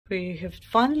We have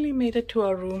finally made it to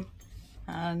our room,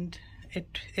 and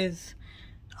it is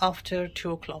after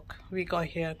 2 o'clock. We got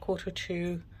here quarter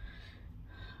to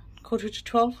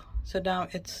 12, so now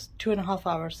it's 2.5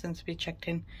 hours since we checked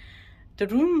in.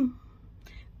 The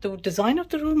design of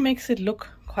the room makes it look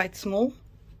quite small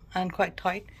and quite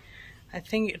tight. I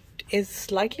think it is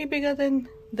slightly bigger than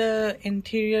the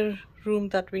interior room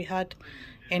that we had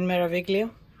in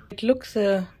Meraviglia. It looks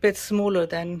a bit smaller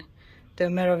than the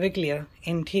Meraviglia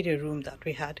interior room that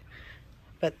we had,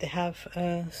 but they have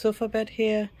a sofa bed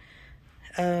here,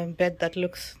 a bed that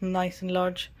looks nice and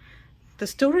large. The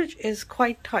storage is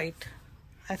quite tight.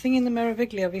 I think in the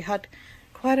Meraviglia we had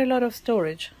quite a lot of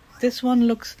storage. This one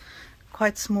looks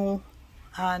quite small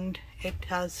and it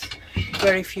has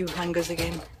very few hangers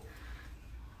again,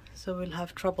 so we'll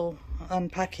have trouble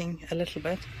unpacking a little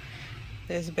bit.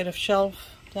 There's a bit of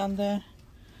shelf down there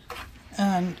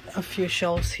and a few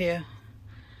shelves here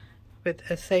with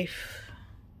a safe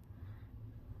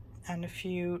and a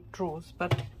few drawers,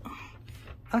 but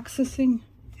accessing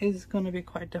is going to be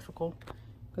quite difficult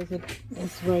because it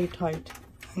is very tight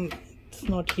and it's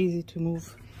not easy to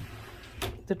move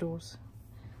the doors.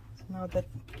 So now that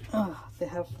they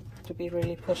have to be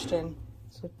really pushed in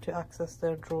so to access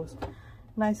their drawers.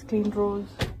 Nice clean drawers,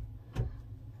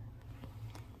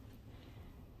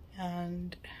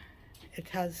 and it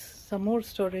has some more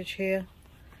storage here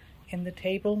in the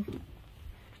table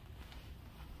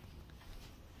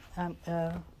and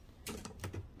a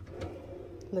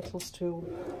little stool.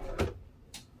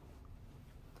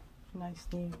 Nice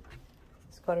new.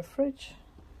 It's got a fridge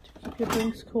to keep your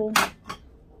drinks cool.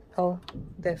 Oh,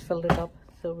 they filled it up,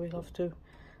 so we'll have to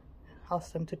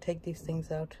ask them to take these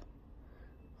things out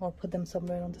or put them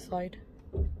somewhere on the side.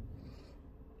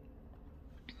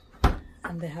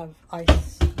 And they have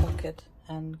ice bucket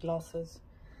and glasses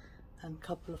and a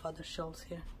couple of other shelves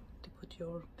here to put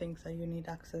your things that you need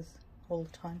access all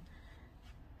the time.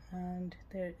 And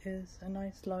there is a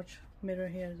nice large mirror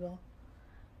here as well.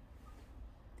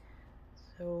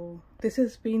 So this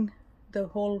has been the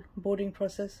whole boarding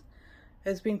process.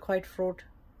 It's been quite fraught,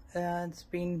 it's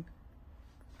been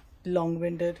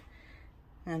long-winded,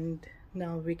 and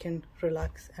now we can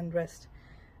relax and rest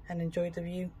and enjoy the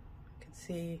view. You can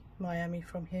see Miami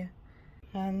from here.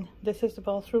 And this is the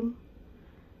bathroom.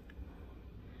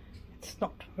 It's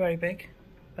not very big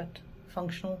but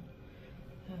functional.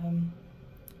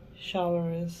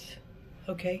 Shower is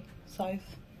okay size,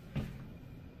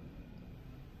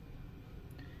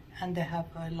 and they have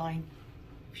a line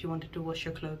if you wanted to wash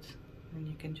your clothes, and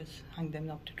you can just hang them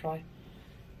up to dry.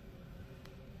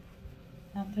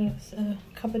 And there's a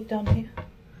cupboard down here,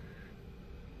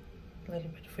 a little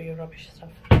bit for your rubbish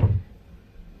stuff.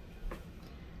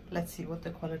 Let's see what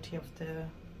the quality of the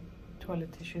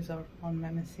toilet tissues are on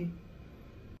MSC.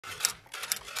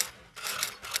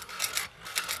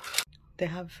 They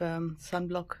have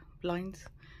sunblock blinds,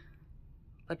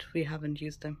 but we haven't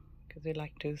used them because we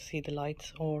like to see the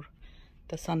lights or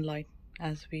the sunlight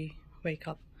as we wake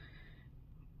up.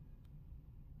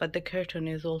 But the curtain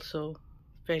is also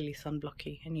fairly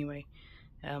sunblocky anyway.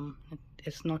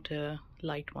 It's not a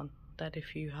light one, that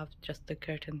if you have just the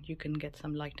curtain you can get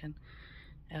some light in.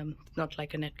 It's not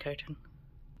like a net curtain.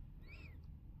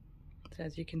 So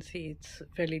as you can see, it's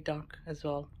fairly dark as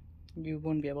well. You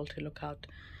won't be able to look out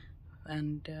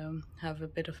and have a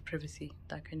bit of privacy,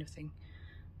 that kind of thing.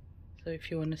 So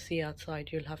if you want to see outside,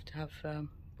 you'll have to have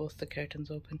both the curtains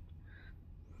open.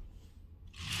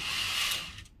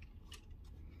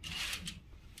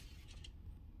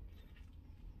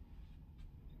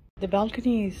 The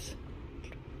balcony is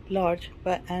large,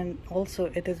 and also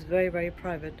it is very, very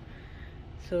private,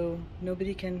 so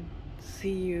nobody can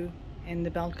see you in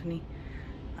the balcony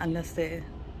unless they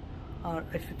are,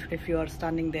 if you are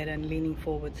standing there and leaning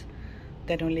forwards,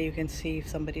 then only you can see if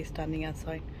somebody is standing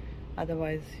outside.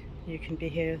 Otherwise you can be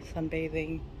here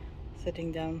sunbathing,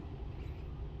 sitting down,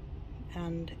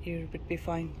 and you would be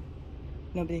fine.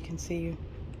 Nobody can see you.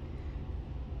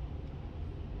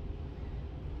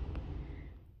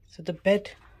 So the bed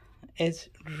is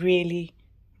really,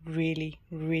 really,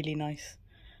 really nice,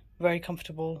 very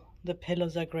comfortable. The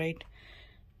pillows are great,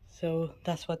 so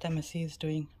that's what MSC is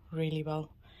doing really well.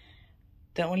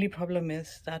 The only problem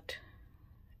is that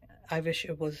I wish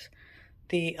it was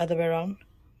the other way around,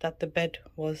 that the bed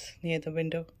was near the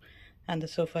window and the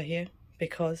sofa here,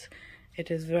 because it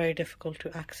is very difficult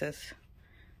to access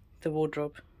the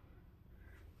wardrobe.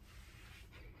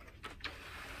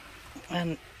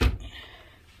 And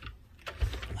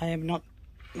I am not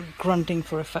grunting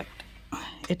for effect.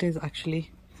 It is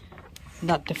actually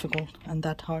that difficult and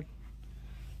that hard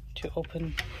to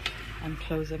open and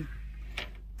close them.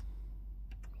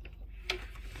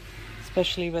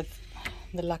 especially with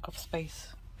the lack of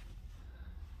space.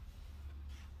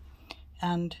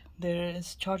 And there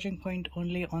is charging point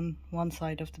only on one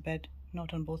side of the bed,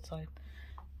 not on both sides.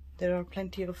 There are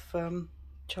plenty of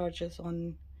chargers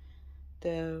on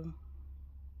near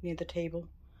the table.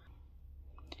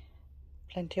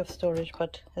 Plenty of storage,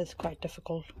 but it's quite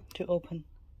difficult to open.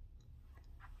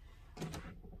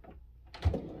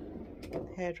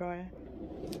 Hairdryer,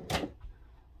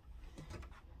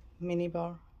 mini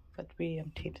bar, but we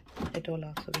emptied it all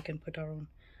out so we can put our own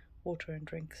water and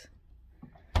drinks.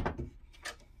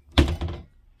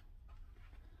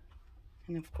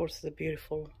 And of course the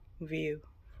beautiful view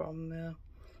from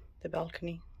the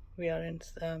balcony. We are in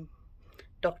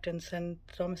docked in St.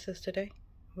 Thomas's today,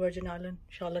 Virgin Island,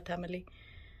 Charlotte Amalie.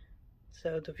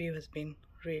 So the view has been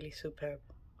really superb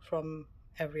from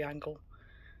every angle.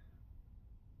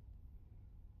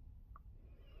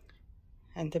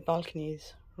 And the balcony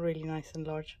is really nice and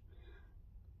large.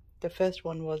 The first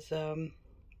one was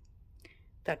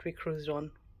that we cruised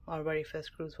on. Our very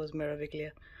first cruise was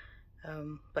Meraviglia,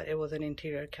 but it was an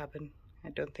interior cabin. I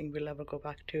don't think we'll ever go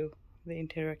back to the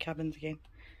interior cabins again.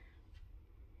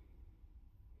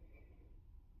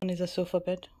 One is a sofa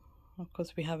bed. Of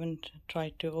course, we haven't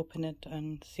tried to open it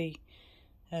and see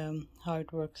how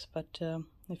it works, but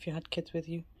if you had kids with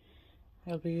you,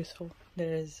 it'll be useful.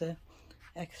 There is an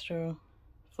extra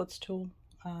footstool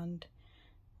and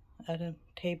a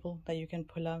table that you can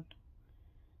pull out,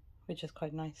 which is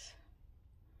quite nice.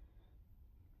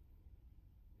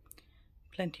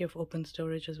 Plenty of open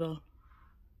storage as well.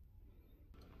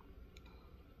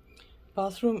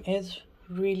 Bathroom is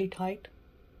really tight.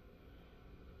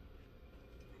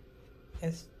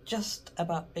 It's just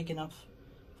about big enough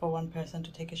for one person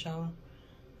to take a shower,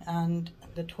 and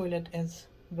the toilet is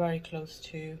very close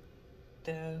to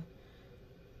the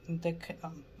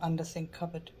under sink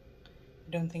cupboard. I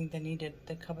don't think they needed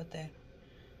the cupboard there,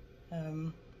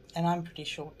 and I'm pretty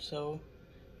short, so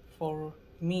for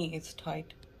me it's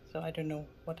tight. So I don't know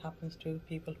what happens to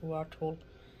people who are tall.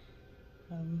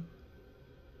 And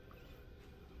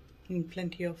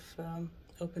plenty of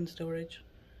open storage.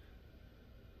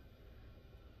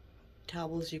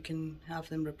 Towels, you can have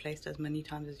them replaced as many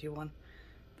times as you want,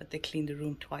 but they clean the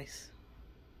room twice.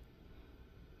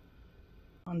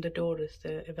 On the door is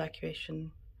the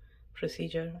evacuation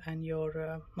procedure and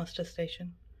your muster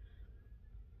station.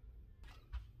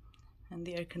 And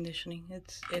the air conditioning,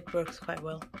 it works quite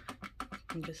well. You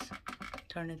can just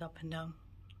turn it up and down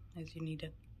as you need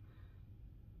it.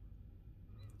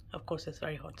 Of course it's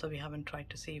very hot, so we haven't tried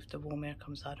to see if the warm air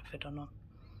comes out of it or not.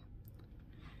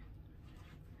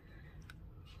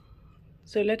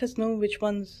 So let us know which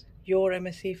one's your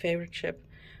MSC favorite ship.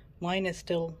 Mine is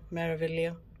still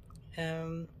Meraviglia.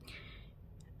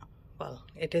 Well,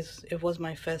 it was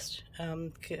my first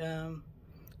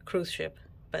cruise ship,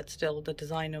 but still the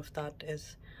design of that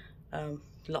is a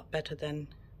lot better than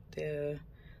the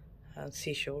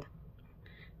Seashore.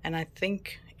 And I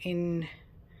think in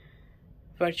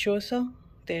Virtuosa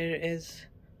there is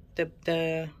the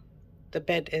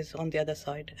bed is on the other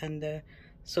side and the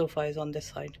sofa is on this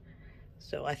side.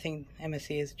 So I think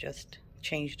MSC has just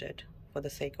changed it for the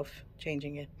sake of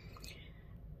changing it.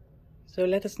 So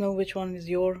let us know which one is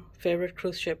your favorite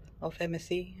cruise ship of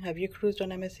MSC. Have you cruised on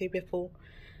MSC before?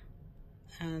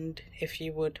 And if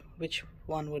you would, which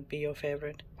one would be your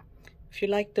favorite? If you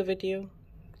liked the video,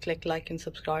 click like and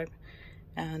subscribe,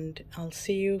 and I'll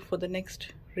see you for the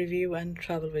next review and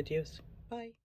travel videos. Bye.